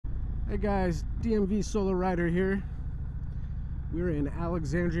Hey guys, DMV SoloRider here. We're in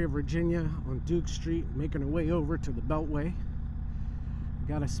Alexandria, Virginia on Duke Street, making our way over to the Beltway.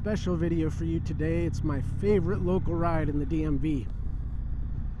 Got a special video for you today. It's my favorite local ride in the DMV.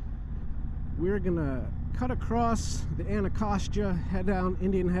 We're gonna cut across the Anacostia, head down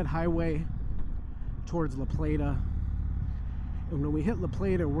Indian Head Highway towards La Plata. And when we hit La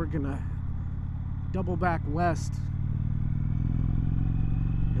Plata, we're gonna double back west.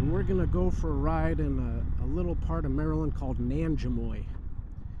 And we're gonna go for a ride in a little part of Maryland called Nanjemoy.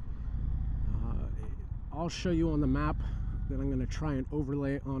 I'll show you on the map that I'm gonna try and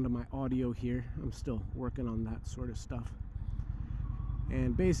overlay onto my audio here. I'm still working on that sort of stuff.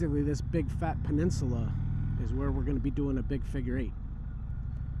 And basically this big fat peninsula is where we're gonna be doing a big figure eight.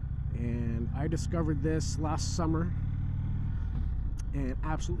 And I discovered this last summer and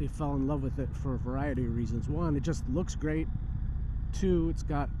absolutely fell in love with it for a variety of reasons. One, it just looks great. Two, it's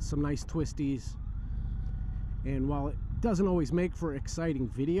got some nice twisties, and while it doesn't always make for exciting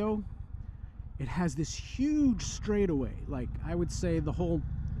video, it has this huge straightaway. Like, I would say the whole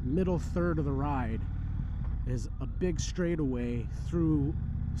middle third of the ride is a big straightaway through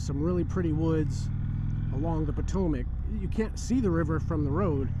some really pretty woods along the Potomac. You can't see the river from the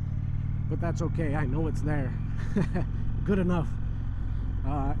road, but that's okay. I know it's there. Good enough.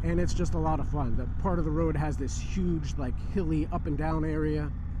 And it's just a lot of fun. The part of the road has this huge, like, hilly up and down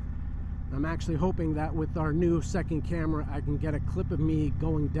area. I'm actually hoping that with our new second camera, I can get a clip of me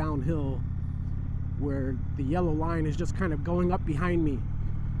going downhill where the yellow line is just kind of going up behind me,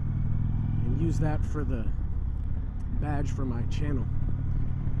 and use that for the badge for my channel.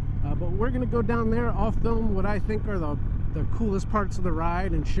 But we're gonna go down there. I'll film what I think are the coolest parts of the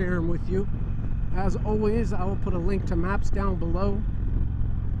ride and share them with you. As always, I will put a link to maps down below,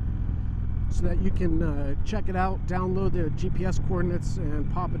 so that you can check it out, download the GPS coordinates, and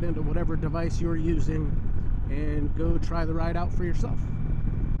pop it into whatever device you're using, and go try the ride out for yourself.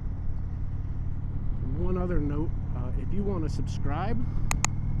 One other note, if you want to subscribe,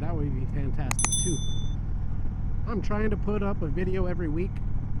 that would be fantastic too. I'm trying to put up a video every week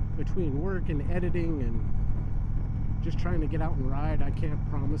between work and editing and just trying to get out and ride. I can't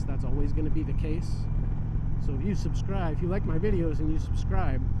promise that's always going to be the case. So if you subscribe, if you like my videos and you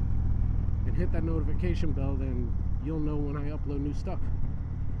subscribe, and hit that notification bell, then you'll know when I upload new stuff.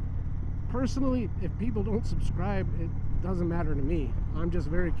 Personally, if people don't subscribe, it doesn't matter to me. I'm just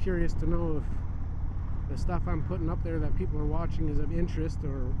very curious to know if the stuff I'm putting up there that people are watching is of interest,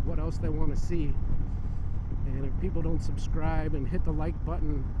 or what else they want to see. And if people don't subscribe and hit the like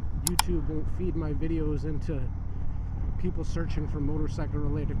button, YouTube won't feed my videos into people searching for motorcycle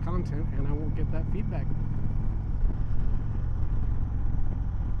related content, and I won't get that feedback.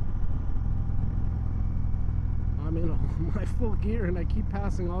 I'm in my full gear and I keep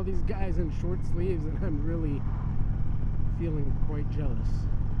passing all these guys in short sleeves, and I'm really feeling quite jealous.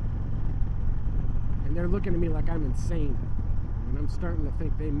 And they're looking at me like I'm insane, and I'm starting to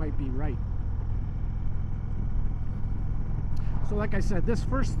think they might be right. So like I said, this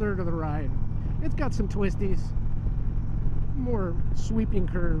first third of the ride, it's got some twisties, more sweeping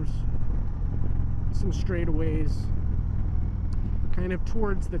curves, some straightaways. Kind of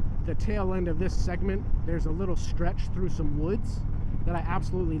towards the tail end of this segment, there's a little stretch through some woods that I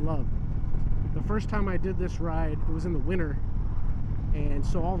absolutely love. The first time I did this ride, it was in the winter, and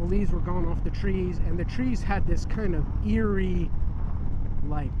so all the leaves were gone off the trees, and the trees had this kind of eerie,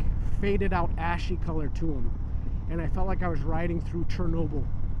 like, faded out ashy color to them, and I felt like I was riding through Chernobyl.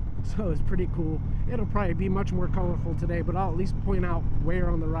 So it was pretty cool. It'll probably be much more colorful today, but I'll at least point out where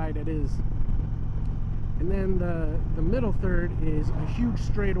on the ride it is. And then the middle third is a huge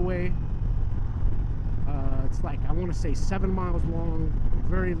straightaway. It's like, I want to say 7 miles long,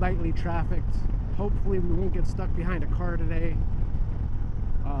 very lightly trafficked. Hopefully we won't get stuck behind a car today.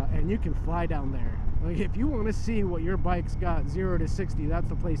 And you can fly down there. Like, if you want to see what your bike's got 0 to 60, that's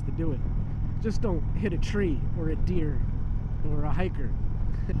the place to do it. Just don't hit a tree or a deer or a hiker.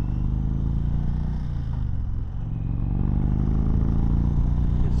 Get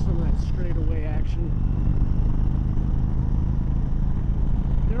some of that straightaway action.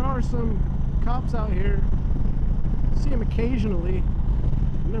 There are some cops out here. See them occasionally.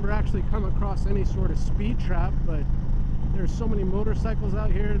 I've never actually come across any sort of speed trap, but there's so many motorcycles out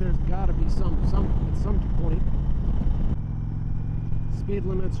here, there's got to be some at some point. Speed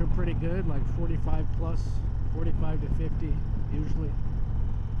limits are pretty good, like 45 plus, 45 to 50 usually.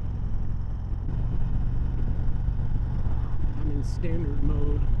 I'm in standard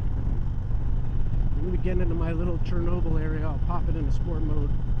mode. When we get into my little Chernobyl area, I'll pop it into sport mode,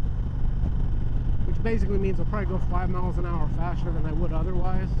 which basically means I'll probably go 5 miles an hour faster than I would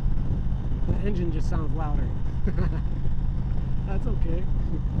otherwise. The engine just sounds louder. That's okay.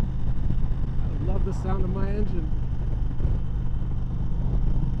 I love the sound of my engine.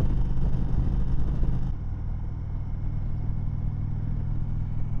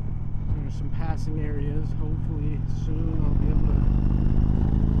 There's some passing areas. Hopefully soon I'll be able to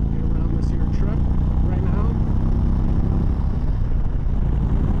get around this here truck. Right now,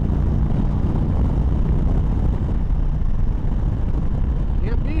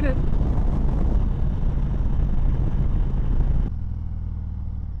 can't beat it.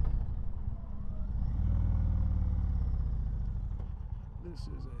 This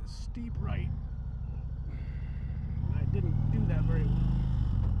is a steep right. I didn't do that very well.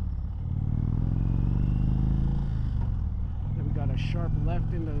 Then we got a sharp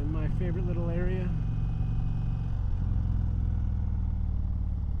left into my favorite little area.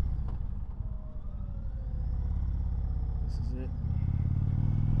 This is it.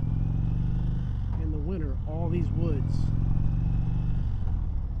 In the winter, all these woods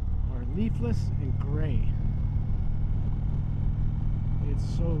are leafless and gray. It's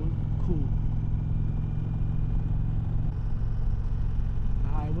so cool.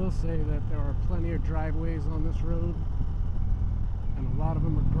 I will say that there are plenty of driveways on this road, and a lot of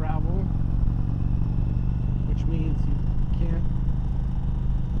them are gravel, which means you can't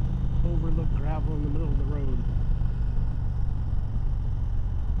overlook gravel in the middle of the road.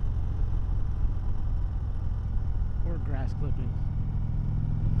 Or grass clippings.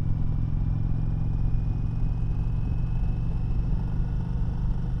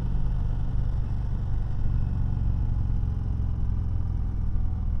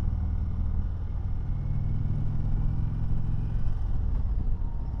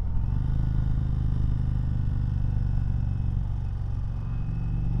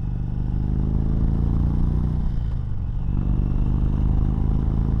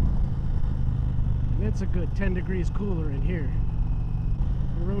 It's a good 10 degrees cooler in here.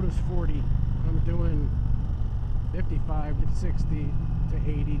 The road is 40. I'm doing 55 to 60 to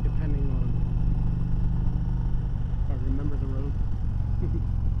 80 depending on if I remember the road.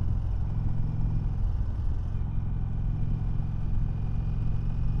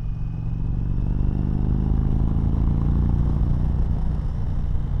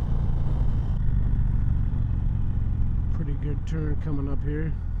 Pretty good turn coming up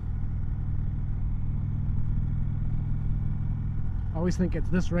here. I always think it's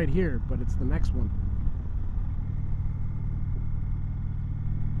this right here, but it's the next one.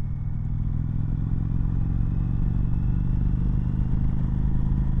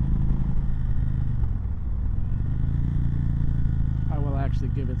 I will actually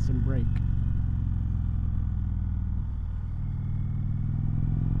give it some brake.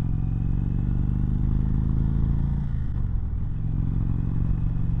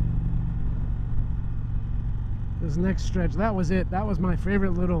 This next stretch, that was it. That was my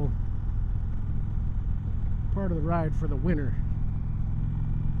favorite little part of the ride for the winter.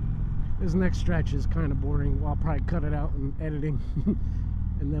 This next stretch is kind of boring. Well, I'll probably cut it out in editing.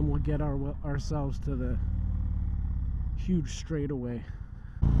 And then we'll get ourselves to the huge straightaway.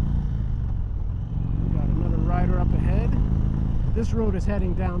 We got another rider up ahead. This road is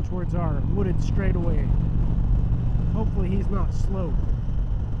heading down towards our wooded straightaway. Hopefully he's not slow.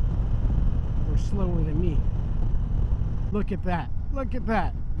 Or slower than me. Look at that. Look at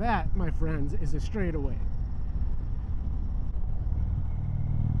that. That, my friends, is a straightaway.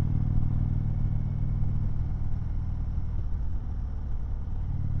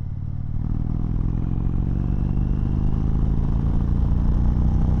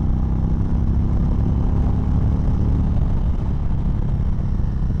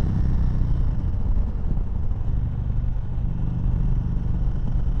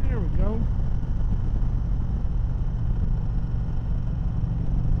 There we go.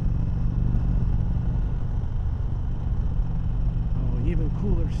 Even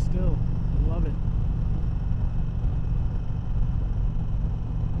cooler still. I love it.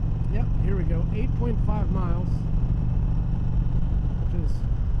 Yep, here we go. 8.5 miles, which is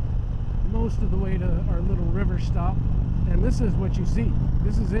most of the way to our little river stop. And this is what you see.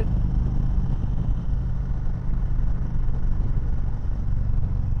 This is it.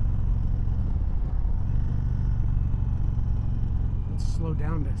 Let's slow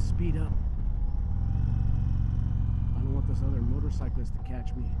down to speed up. I don't want this other motorcyclist to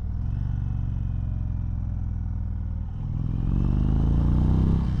catch me.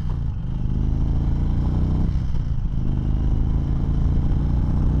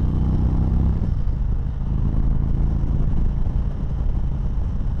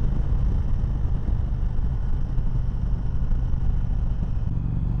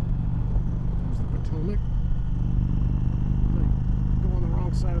 Potomac. Like, go on the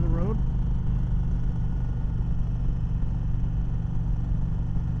wrong side of the road.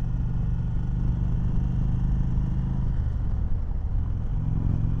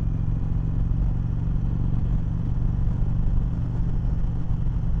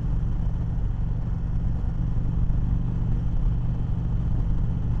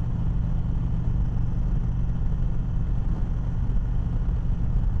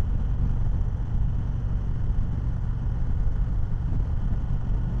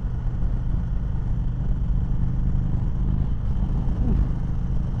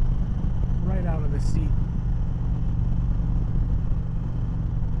 Seat.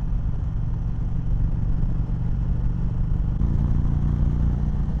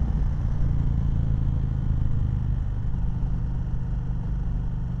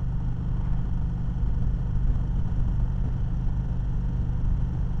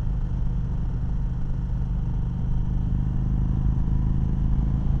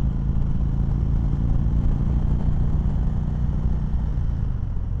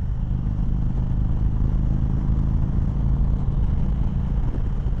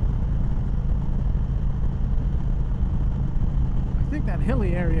 That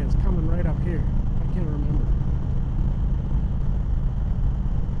hilly area is coming right up here. I can't remember.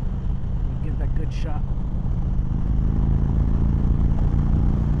 We'll get that good shot.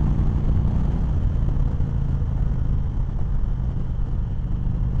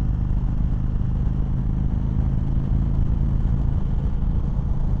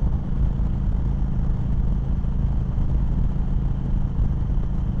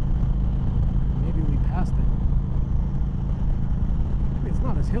 Maybe we passed it.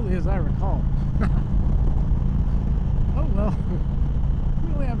 Not as hilly as I recall. Oh well.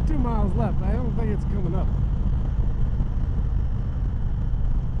 We only have 2 miles left. I don't think it's coming up.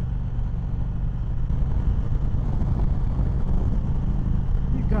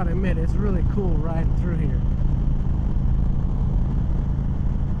 You gotta admit, it's really cool riding through here.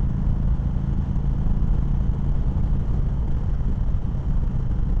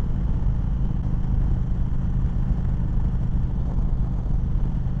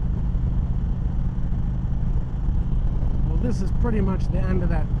 This is pretty much the end of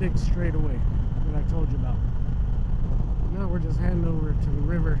that big straightaway that I told you about. Now we're just heading over to the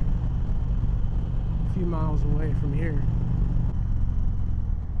river a few miles away from here.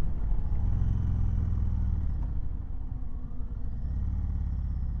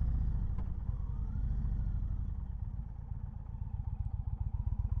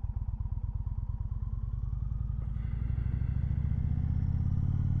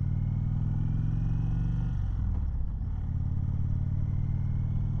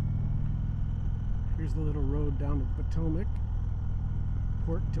 Here's the little road down to the Potomac.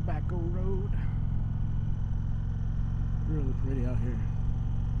 Port Tobacco Road. Really pretty out here.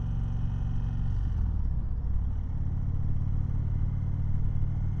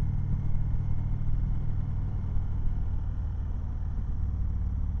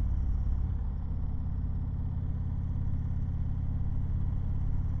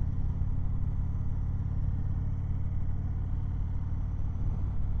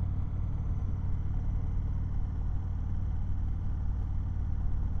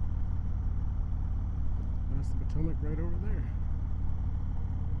 That's the Potomac right over there.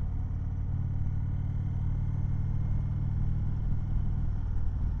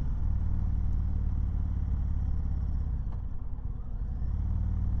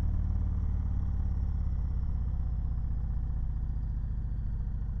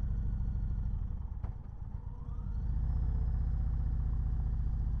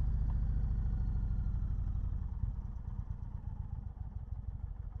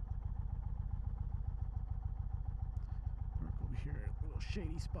 Park over here at a little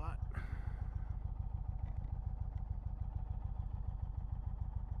shady spot.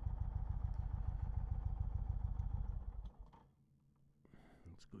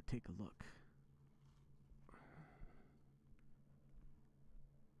 Let's go take a look.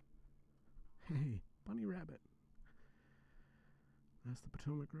 Hey, bunny rabbit. That's the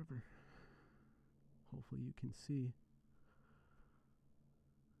Potomac River. Hopefully you can see.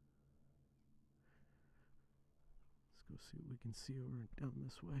 Let's go see what we can see over down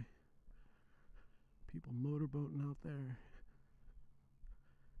this way. People motorboating out there.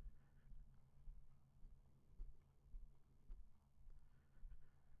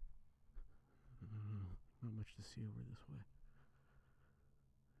 Not much to see over this way.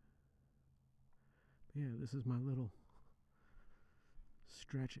 But yeah, this is my little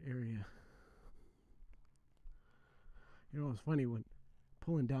stretch area. You know, it's funny when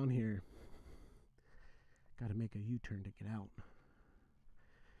pulling down here, got to make a U-turn to get out.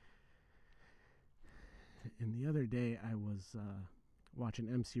 And the other day I was watching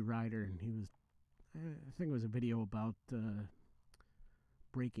MC Rider, and I think it was a video about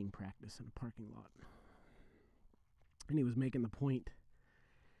braking practice in a parking lot. And he was making the point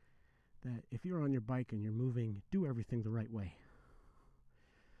that if you're on your bike and you're moving, do everything the right way.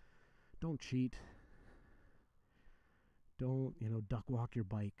 Don't cheat. Don't, duck walk your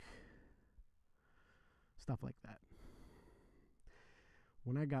bike. Stuff like that.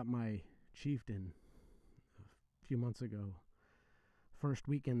 When I got my Chieftain a few months ago, first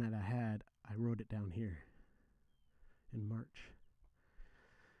weekend that I rode it down here in March.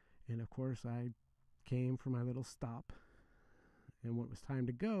 And of course, I came for my little stop. And when it was time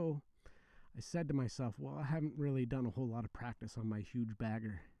to go, I said to myself, well, I haven't really done a whole lot of practice on my huge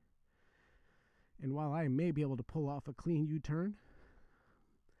bagger. And while I may be able to pull off a clean U-turn,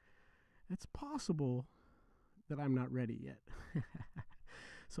 it's possible that I'm not ready yet.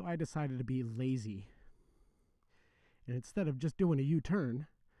 So I decided to be lazy. And instead of just doing a U-turn,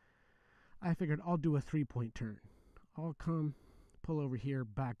 I figured I'll do a 3-point turn. I'll come, pull over here,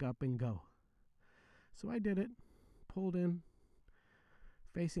 back up, and go. So I did it, pulled in,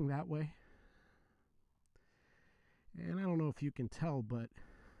 facing that way. And I don't know if you can tell, but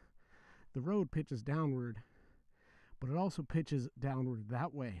the road pitches downward, but it also pitches downward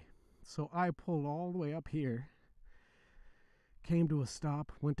that way. So I pulled all the way up here, came to a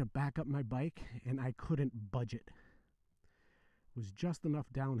stop, went to back up my bike, and I couldn't budge it. It was just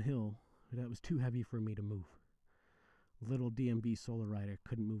enough downhill that it was too heavy for me to move. Little DMV SoloRider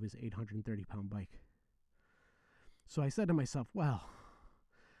couldn't move his 830-pound bike. So I said to myself, well,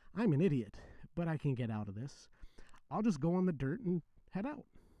 I'm an idiot, but I can get out of this. I'll just go on the dirt and head out.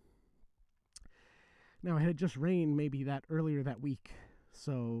 Now, it had just rained maybe earlier that week,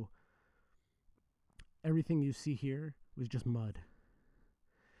 so everything you see here was just mud.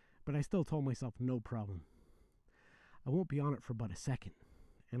 But I still told myself, no problem. I won't be on it for but a second,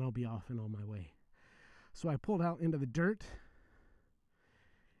 and I'll be off and on my way. So I pulled out into the dirt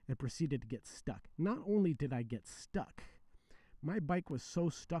and proceeded to get stuck. Not only did I get stuck, my bike was so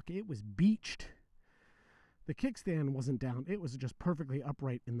stuck it was beached. The kickstand wasn't down. It was just perfectly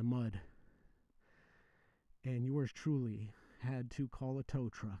upright in the mud. And yours truly had to call a tow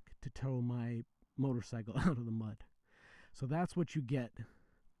truck to tow my motorcycle out of the mud. So that's what you get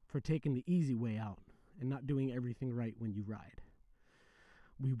for taking the easy way out and not doing everything right when you ride.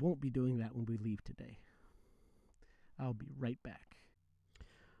 We won't be doing that when we leave today. I'll be right back.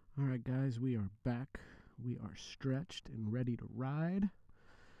 All right, guys, we are back. We are stretched and ready to ride.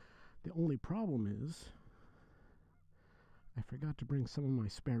 The only problem is I forgot to bring some of my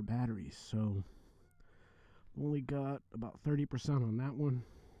spare batteries, so only got about 30% on that one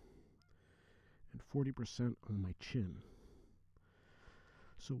and 40% on my chin.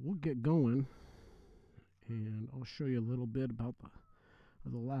 So we'll get going, and I'll show you a little bit about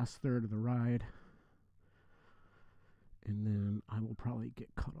the last third of the ride, and then I will probably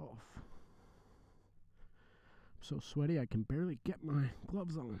get cut off. I'm so sweaty I can barely get my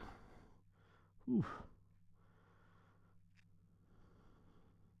gloves on. Whew.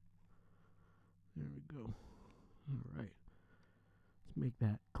 There we go. All right. Let's make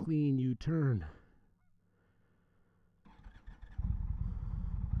that clean U-turn.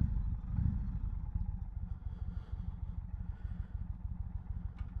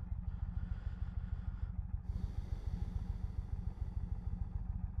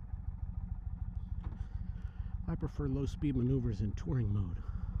 I prefer low-speed maneuvers in touring mode.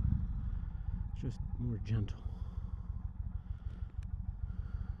 It's just more gentle.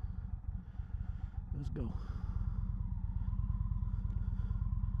 Let's go.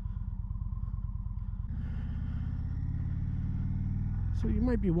 So you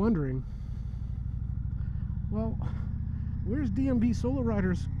might be wondering, well, where's DMV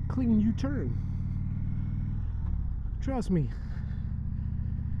SoloRider's clean U-turn? Trust me,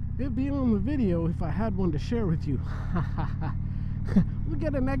 it'd be on the video if I had one to share with you. We'll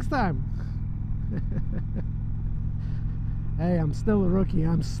get it next time. Hey, I'm still a rookie.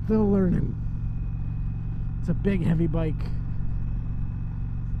 I'm still learning. It's a big, heavy bike.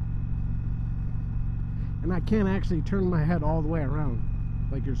 And I can't actually turn my head all the way around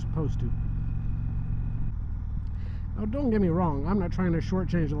like you're supposed to. Now, don't get me wrong. I'm not trying to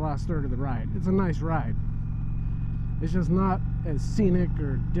shortchange the last third of the ride. It's a nice ride. It's just not as scenic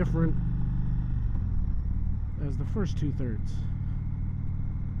or different as the first 2/3.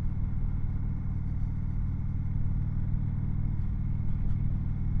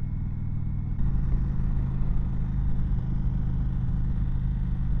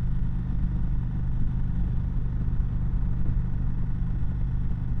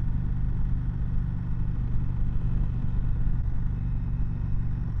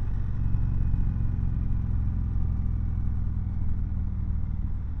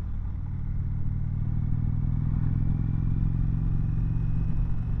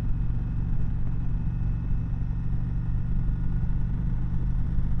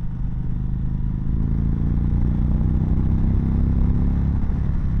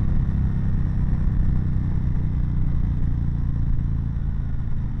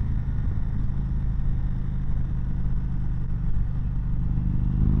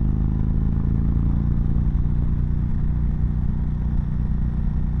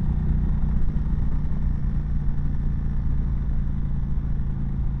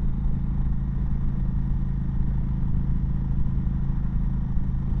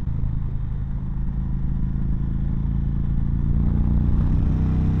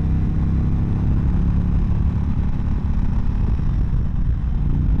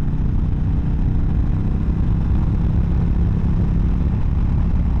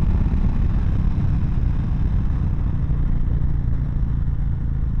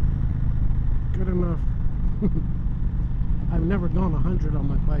 I've never gone 100 on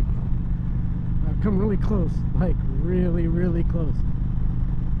my bike. I've come really close, like really, really close.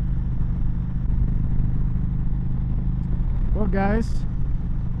 Well, guys,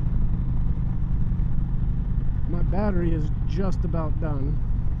 my battery is just about done.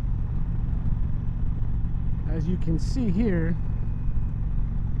 As you can see here,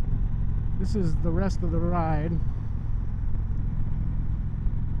 this is the rest of the ride.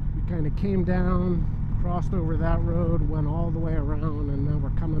 We kind of came down, crossed over that road, went all the way around, and now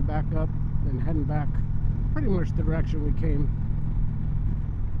we're coming back up and heading back pretty much the direction we came.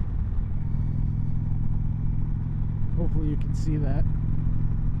 Hopefully you can see that.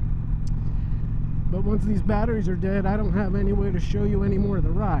 But once these batteries are dead, I don't have any way to show you any more of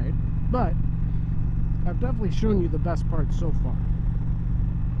the ride, but I've definitely shown you the best part so far.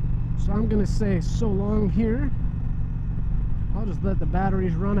 So I'm gonna say so long here. I'll just let the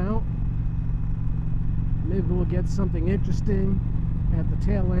batteries run out. Maybe we'll get something interesting at the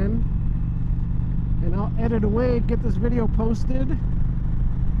tail end, and I'll edit away, get this video posted.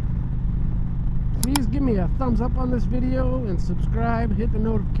 Please give me a thumbs up on this video and subscribe, hit the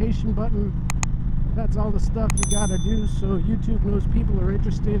notification button. That's all the stuff you gotta do so YouTube knows people are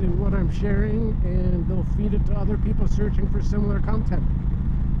interested in what I'm sharing, and they'll feed it to other people searching for similar content.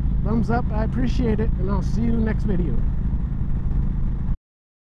 Thumbs up, I appreciate it, and I'll see you next video.